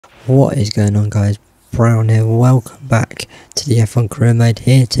What is going on, guys? Brown here. Welcome back to the F1 career mode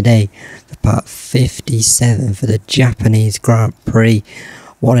here today for part 57 for the Japanese Grand Prix.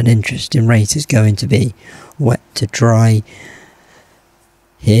 What an interesting race it's going to be. Wet to dry.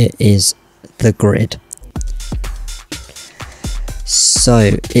 Here is the grid.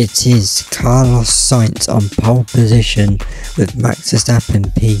 So it is Carlos Sainz on pole position with Max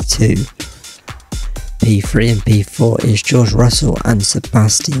Verstappen P2. P3 and P4 is George Russell and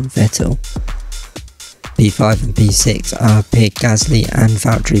Sebastian Vettel. P5 and P6 are Pierre Gasly and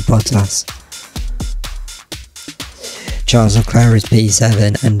Valtteri Bottas. Charles Leclerc is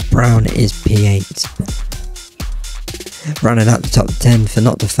P7 and Brown is P8. Running out the top 10 for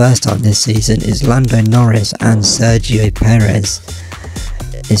not the first time this season is Lando Norris and Sergio Perez.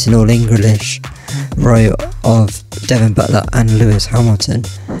 It's an all-English row of Devon Butler and Lewis Hamilton.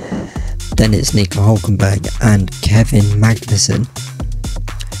 Then it's Nico Hülkenberg and Kevin Magnussen.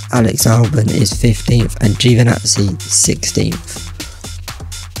 Alex Albon is 15th and Giovinazzi 16th.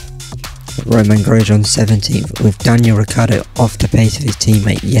 Romain Grosjean 17th with Daniel Ricciardo off the pace of his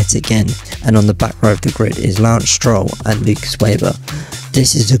teammate yet again, and on the back row of the grid is Lance Stroll and Lucas Weber.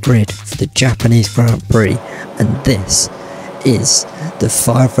 This is the grid for the Japanese Grand Prix, and this is the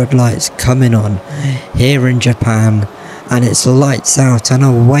 5 red lights coming on here in Japan. And it's lights out and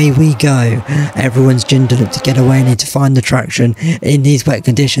away we go. Everyone's gingered up to get away, need to find the traction in these wet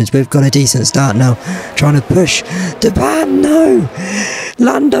conditions. We've got a decent start now, trying to push the ban. No!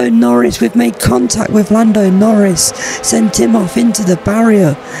 Lando Norris, we've made contact with Lando Norris, sent him off into the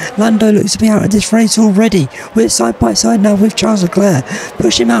barrier. Lando looks to be out of this race already. We're side by side now with Charles Leclerc.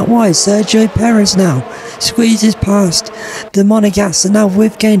 Push him out wide. Sergio Perez now squeezes past the Monegasque, and now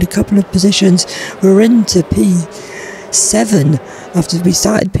we've gained a couple of positions. We're into P7 after we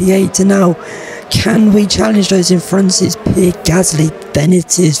started P8, and now can we challenge those in front? It's Pierre Gasly, then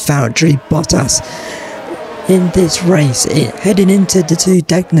it is Valtteri Bottas in this race. Heading into the two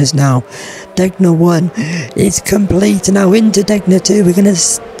Degnas now. Degna 1 is complete, and now into Degna 2 we're going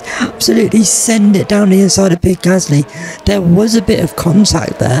to absolutely send it down the inside of Pierre Gasly. There was a bit of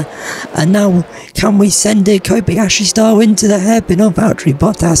contact there, and now can we send it Kobayashi style into the hairpin of Valtteri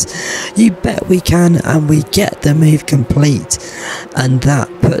Bottas? You bet we can, and we get the move complete, and that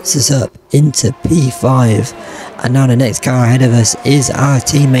puts us up into P5. And now the next car ahead of us is our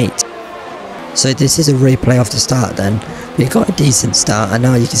teammate. So this is a replay of the start then. We got a decent start, and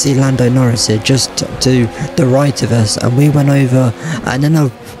now you can see Lando Norris here just to the right of us, and we went over, and then I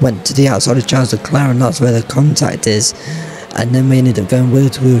went to the outside of Charles Leclerc, and that's where the contact is. And then we ended up going wheel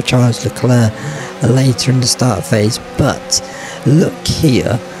to wheel with Charles Leclerc later in the start phase. But look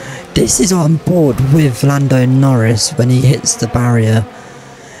here, this is on board with Lando Norris. When he hits the barrier,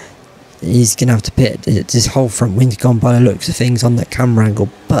 he's going to have to pit. His whole front wing's gone by the looks of things on that camera angle,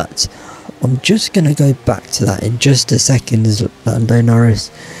 but I'm just going to go back to that in just a second as Lando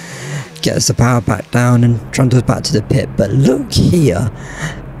Norris gets the power back down and trundles back to the pit. But look here,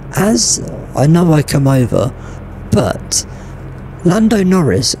 as I know I come over, but Lando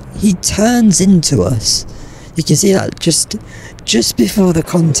Norris, he turns into us. You can see that just before the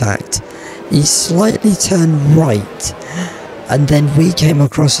contact, he slightly turned right, and then we came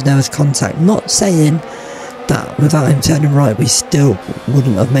across and there was contact. Not saying that without him turning right we still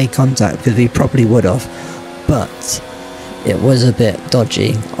wouldn't have made contact, because we probably would have, but it was a bit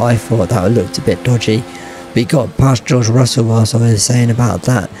dodgy. I thought that looked a bit dodgy. We got past George Russell whilst I was saying about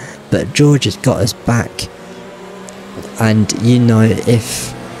that, but George has got us back. And you know,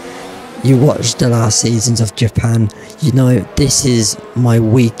 if you watch the last seasons of Japan, you know this is my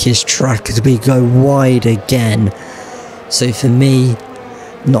weakest track as we go wide again. So for me,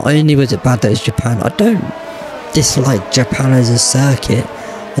 not only was it bad that it's Japan, I don't dislike Japan as a circuit.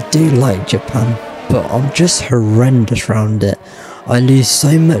 I do like Japan, but I'm just horrendous around it. I lose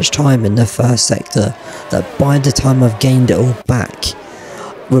so much time in the first sector that by the time I've gained it all back,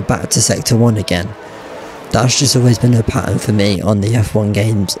 we're back to sector 1 again. That's just always been a pattern for me on the F1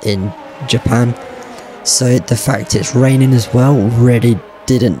 games in Japan. So the fact it's raining as well really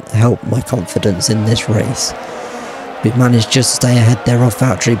didn't help my confidence in this race. We've managed just to stay ahead there of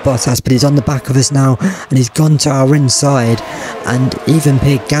Valtteri Bottas, but he's on the back of us now, and he's gone to our inside, and even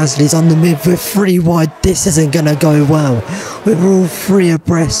Pierre Gasly's on the move. We're 3 wide. This isn't going to go well. We're all 3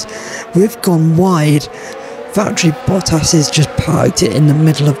 abreast. We've gone wide. Valtteri Bottas has just parked it in the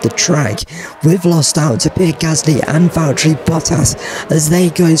middle of the track. We've lost out to Pierre Gasly and Valtteri Bottas as they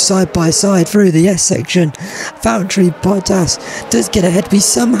go side by side through the S section. Valtteri Bottas does get ahead. We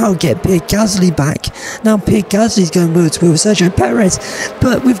somehow get Pierre Gasly back. Now Pierre Gasly's going wheel to wheel with Sergio Perez,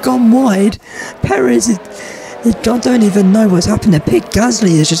 but we've gone wide. Perez I don't even know what's happened there. Pete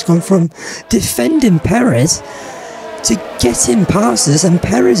Gasly has just gone from defending Perez to getting past us, and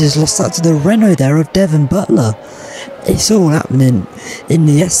Perez has lost out to the Renault there of Devon Butler. It's all happening in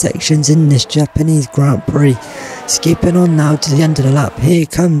the S sections in this Japanese Grand Prix. Skipping on now to the end of the lap. Here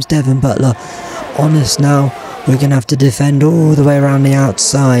comes Devon Butler on us now. We're going to have to defend all the way around the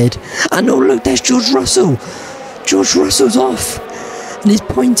outside. And oh look, there's George Russell. George Russell's off. And he's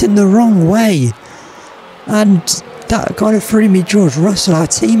pointing the wrong way. And that kind of threw me. George Russell, our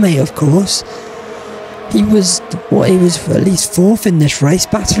teammate of course. He was at least 4th in this race,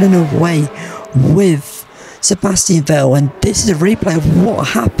 battling away with Sebastian Vettel. And this is a replay of what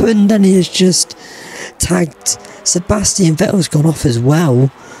happened. And he has just tagged Sebastian Vettel's gone off as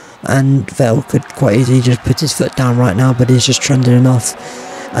well. And Vettel could quite easily just put his foot down right now, but he's just trundling off.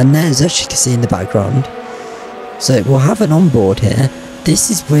 And there's, as you can see in the background, so we'll have an onboard here.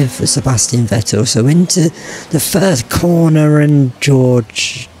 This is with Sebastian Vettel, so into the first corner, and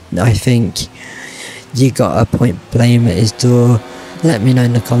George, I think you got a point blame at his door. Let me know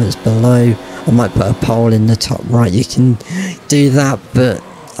in the comments below. I might put a poll in the top right, you can do that, but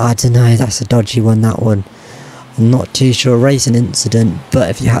I don't know, that's a dodgy one, that one. I'm not too sure. Racing incident, but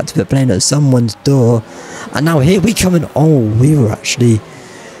if you had to put blame at someone's door. And now here we come in. Oh, we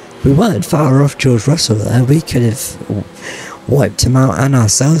weren't far off George Russell there. We could have wiped him out and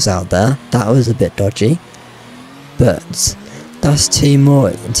ourselves out there. That was a bit dodgy, but that's 2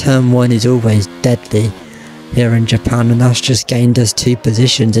 more. Turn 1 is always deadly here in Japan, and that's just gained us 2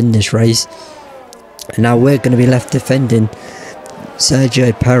 positions in this race. And now we're going to be left defending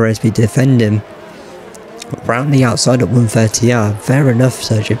Sergio Perez. We defend him around the outside at 130. Yeah, fair enough,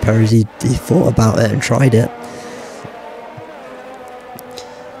 Sergio Perez, he thought about it and tried it.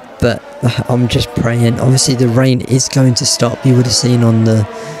 But I'm just praying. Obviously the rain is going to stop. You would have seen on the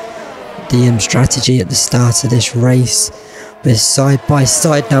strategy at the start of this race. We're side by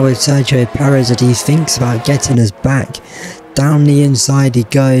side now with Sergio Perez, as he thinks about getting us back. Down the inside he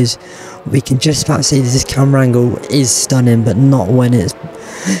goes. We can just about see that this camera angle is stunning, but not when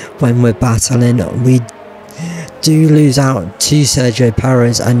we're battling. We do lose out to Sergio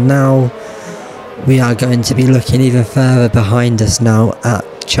Perez, and now we are going to be looking even further behind us now at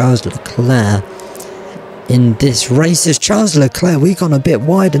Charles Leclerc in this race. As Charles Leclerc, we've gone a bit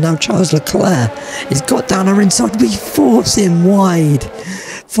wider now. Charles Leclerc has got down our inside. We force him wide,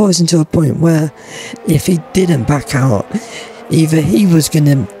 force him to a point where if he didn't back out, either he was going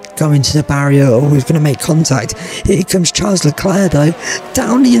to go into the barrier or he was going to make contact. Here comes Charles Leclerc though,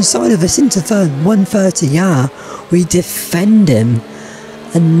 down the inside of us into third, 130. Yeah, we defend him,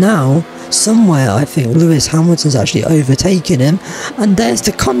 and now somewhere I think Lewis Hamilton's actually overtaken him, and there's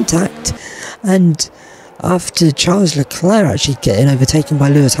the contact. And after Charles Leclerc actually getting overtaken by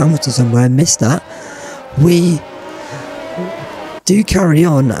Lewis Hamilton somewhere, I missed that, we do carry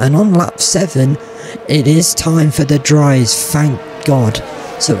on, and on lap 7 it is time for the dries, thank God.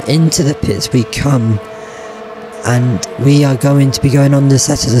 So into the pits we come, and we are going to be going on the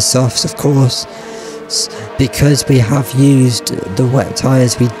set of the softs, of course, because we have used the wet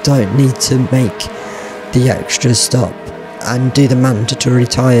tyres. We don't need to make the extra stop and do the mandatory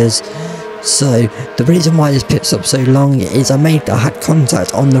tyres. So the reason why this pit stop so long is I had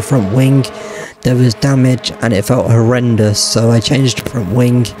contact on the front wing, there was damage and it felt horrendous, so I changed the front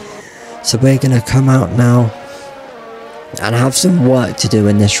wing. So we're going to come out now and have some work to do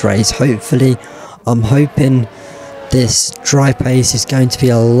in this race. Hopefully, I'm hoping this dry pace is going to be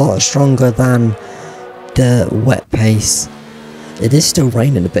a lot stronger than the wet pace. It is still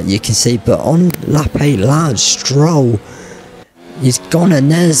raining a bit, you can see, but on lap 8, Lance Stroll, he's gone,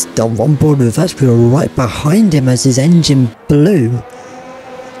 and there's on board with us. We were right behind him as his engine blew.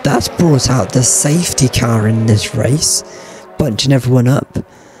 That's brought out the safety car in this race, bunching everyone up.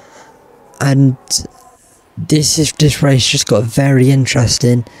 And this race just got very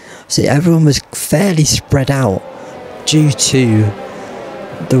interesting. See, everyone was fairly spread out due to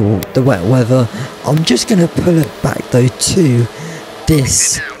the wet weather. I'm just going to pull it back though to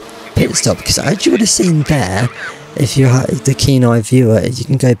this pit stop, because as you would have seen there, if you're the keen-eye viewer, you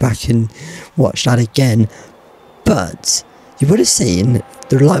can go back and watch that again, but you would have seen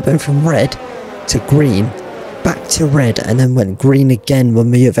the light went from red to green, back to red, and then went green again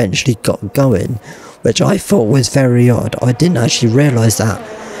when we eventually got going, which I thought was very odd. I didn't actually realise that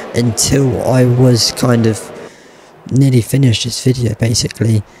until I was kind of nearly finished this video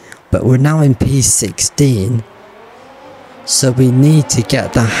basically. But we're now in P16, so we need to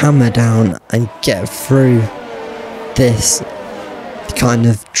get the hammer down and get through this kind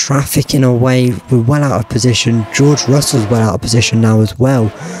of traffic in a way. We're well out of position. George Russell's well out of position now as well,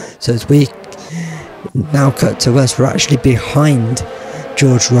 so as we Now cut to us, we're actually behind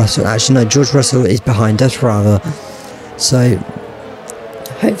George Russell. Actually no, George Russell is behind us rather. So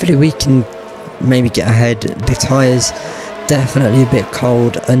hopefully we can maybe get ahead. The tyres definitely a bit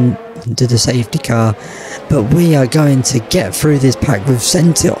cold under the safety car, but we are going to get through this pack. We've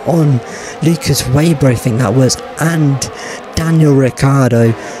sent it on Lucas Weber, I think that was, and Daniel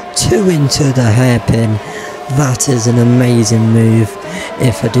Ricciardo, 2 into the hairpin. That is an amazing move,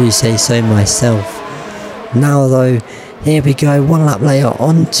 if I do say so myself. Now though, here we go, 1 lap later,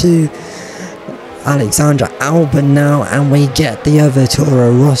 on to Alexander Albon now, and we get the other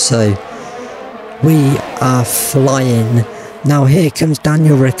Toro Rosso. We are flying. Now here comes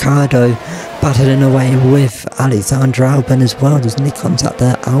Daniel Ricciardo battling away with Alexander Albon as well. There's no contact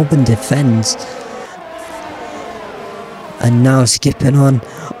there. Albon defends. And now skipping on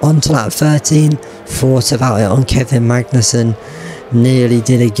to lap 13. Thought about it on Kevin Magnussen. Nearly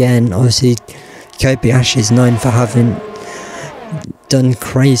did again. Obviously Kobayashi is known for having done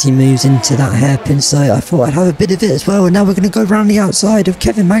crazy moves into that hairpin, so I thought I'd have a bit of it as well. And now we're going to go around the outside of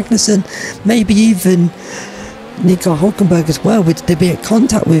Kevin Magnussen, maybe even Nico Hülkenberg as well. Would there be a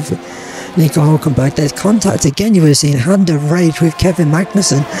contact with Nico Hülkenberg? There's contact again. You would have seen Hand of Rage with Kevin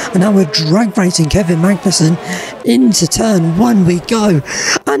Magnussen, and now we're drag racing Kevin Magnussen into turn 1 we go,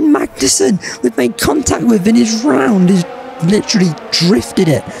 and Magnussen we've made contact with in his round. He's literally drifted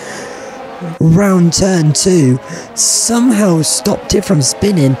it round turn 2, somehow stopped it from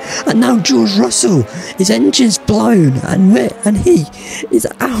spinning, and now George Russell, his engine's blown, and he is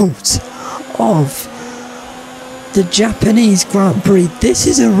out of the Japanese Grand Prix. This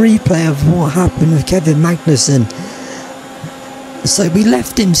is a replay of what happened with Kevin Magnussen. So we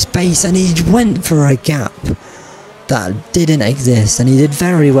left him space and he went for a gap that didn't exist, and he did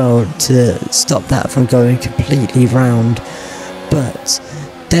very well to stop that from going completely round. But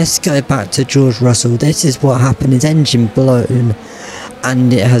let's go back to George Russell. This is what happened. His engine blown,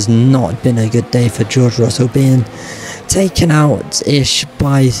 and it has not been a good day for George Russell, being taken out-ish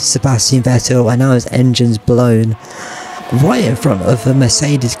by Sebastian Vettel, and now his engine's blown right in front of a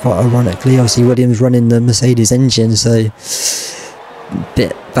Mercedes, quite ironically. Obviously Williams running the Mercedes engine, so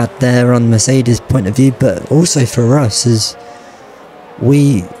bit bad there on Mercedes' point of view, but also for us, as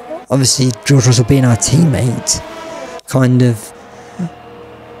we, obviously George Russell being our teammate, kind of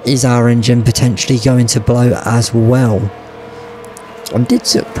is our engine potentially going to blow as well. I'm did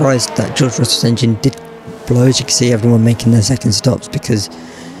surprised that George Russell's engine did blow. As you can see, everyone making their second stops, because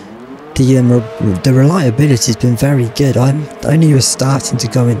the reliability has been very good. I'm only was starting to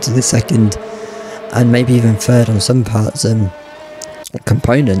go into the second and maybe even third on some parts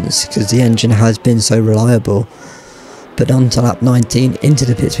components, because the engine has been so reliable. But on to lap 19, into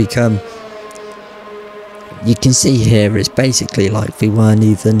the pits we come. You can see here it's basically like it weren't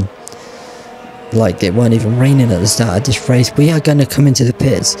even raining at the start of this race. We are going to come into the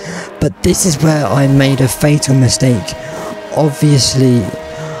pits, but this is where I made a fatal mistake. Obviously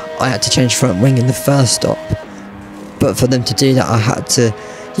I had to change front wing in the first stop, but for them to do that I had to,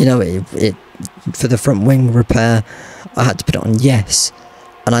 you know, for the front wing repair I had to put it on yes,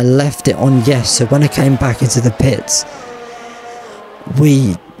 and I left it on yes. So when I came back into the pits,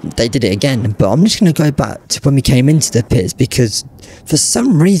 they did it again. But I'm just going to go back to when we came into the pits, because for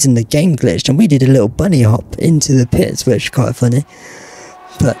some reason the game glitched and we did a little bunny hop into the pits, which is quite funny.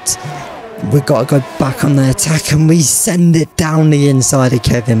 But we've got to go back on the attack, and we send it down the inside of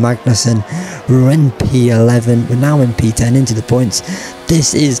Kevin Magnussen. We're in P11, we're now in P10 into the points.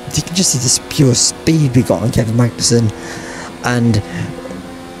 This is, you can just see this pure speed we got on Kevin Magnussen, and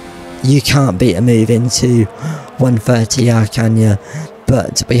you can't beat a move into 130, can you?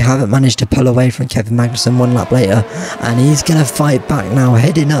 But we haven't managed to pull away from Kevin Magnussen 1 lap later, and he's going to fight back now,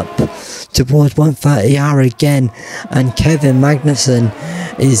 heading up towards 130 again, and Kevin Magnussen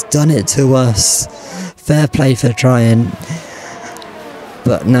has done it to us. Fair play for trying,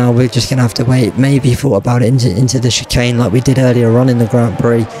 but now we're just going to have to wait. Maybe thought about it into the chicane like we did earlier on in the Grand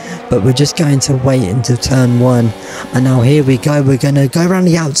Prix, but we're just going to wait until turn 1. And now here we go, we're going to go around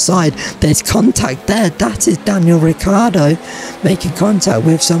the outside. There's contact there. That is Daniel Ricciardo making contact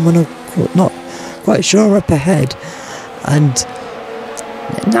with someone I'm not quite sure up ahead. And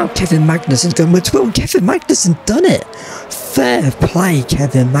now Kevin Magnussen's going with 12. Kevin Magnussen done it. Fair play,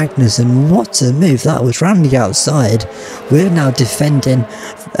 Kevin Magnussen. What a move that was, round the outside. We're now defending,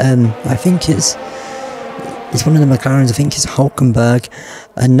 I think it's one of the McLarens, I think it's Hülkenberg.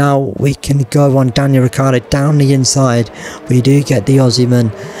 And now we can go on Daniel Ricciardo down the inside. We do get the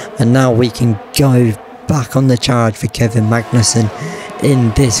Aussieman, and now we can go back on the charge for Kevin Magnussen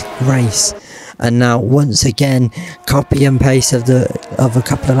in this race. and now once again copy and paste of a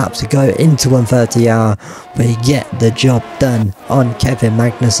couple of laps ago into 1:30 hour. We get the job done on Kevin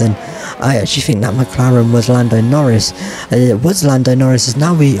Magnussen. I actually think that McLaren was Lando Norris. It was Lando Norris, as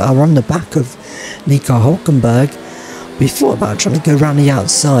now we are on the back of Nico Hulkenberg. We thought about trying to go around the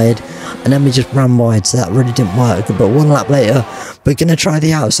outside, and then we just ran wide, so that really didn't work. But one lap later, we're going to try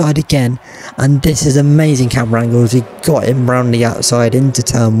the outside again, and this is amazing camera angles. We got him round the outside into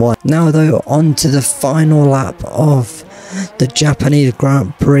turn 1. Now though, on to the final lap of the Japanese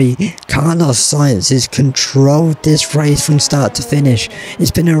Grand Prix. Carlos Sainz has controlled this race from start to finish.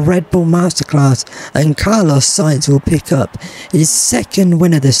 It's been a Red Bull masterclass, and Carlos Sainz will pick up his second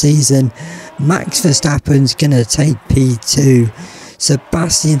win of the season. Max Verstappen's gonna take P2.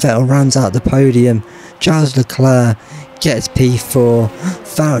 Sebastian Vettel rounds out the podium. Charles Leclerc gets P4.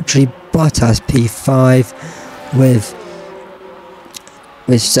 Valtteri Bottas P5 with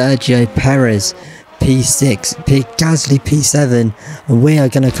Sergio Perez P6, Gasly P7, and we are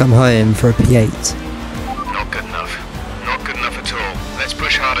going to come home for a P8. Not good enough. Not good enough at all. Let's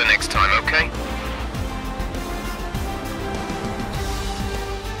push harder next time, okay?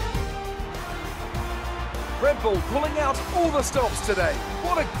 Red Bull pulling out all the stops today.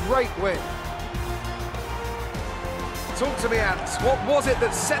 What a great win. Talk to me, Ants. What was it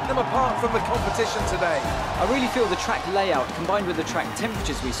that set them apart from the competition today? I really feel the track layout combined with the track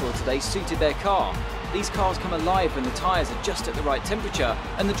temperatures we saw today suited their car. These cars come alive when the tyres are just at the right temperature,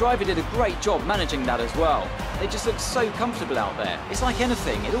 and the driver did a great job managing that as well. They just look so comfortable out there. It's like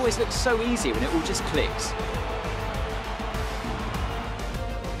anything, it always looks so easy when it all just clicks.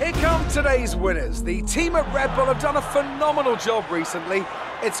 Here come today's winners. The team at Red Bull have done a phenomenal job recently.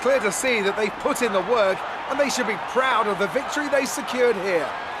 It's clear to see that they've put in the work, and they should be proud of the victory they secured here.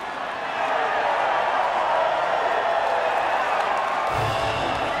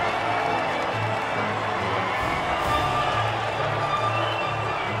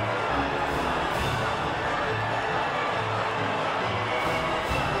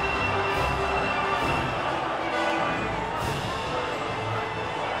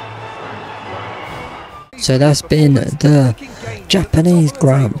 So that's been the Japanese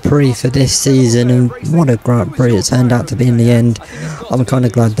Grand Prix for this season, and what a Grand Prix it turned out to be in the end. I'm kind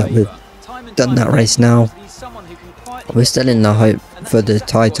of glad that we've done that race now. We're still in the hope for the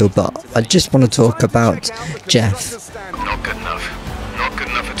title, but I just want to talk about Jeff. Not good enough. Not good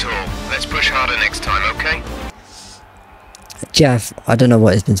enough at all. Let's push harder next time, okay? Jeff, I don't know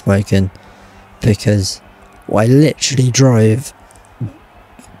what he's been smoking, because I literally drove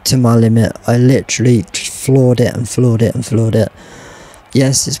to my limit. I literally just floored it and floored it and floored it.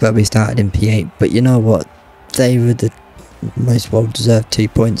 Yes, it's where we started in P8, but you know what? They were the most well-deserved 2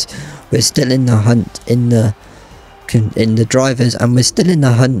 points. We're still in the hunt in the drivers, and we're still in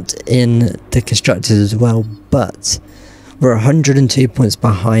the hunt in the constructors as well, but we're 102 points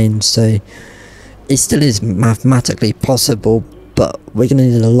behind, so it still is mathematically possible, but we're going to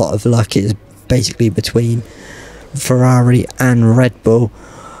need a lot of luck. It's basically between Ferrari and Red Bull.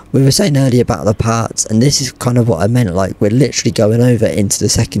 We were saying earlier about the parts, and this is kind of what I meant, like we're literally going over into the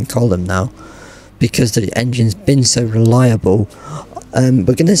second column now because the engine's been so reliable. We're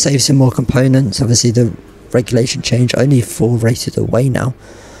going to save some more components. Obviously the regulation change only 4 races away now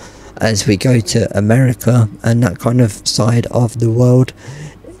as we go to America and that kind of side of the world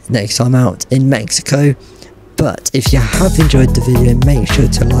next time out in Mexico. But if you have enjoyed the video, make sure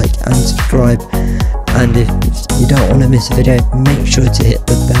to like and subscribe, and if you don't want to miss a video, make sure to hit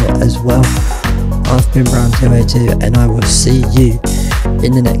the bell as well. I've been Brown202, and I will see you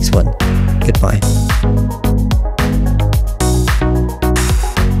in the next one. Goodbye.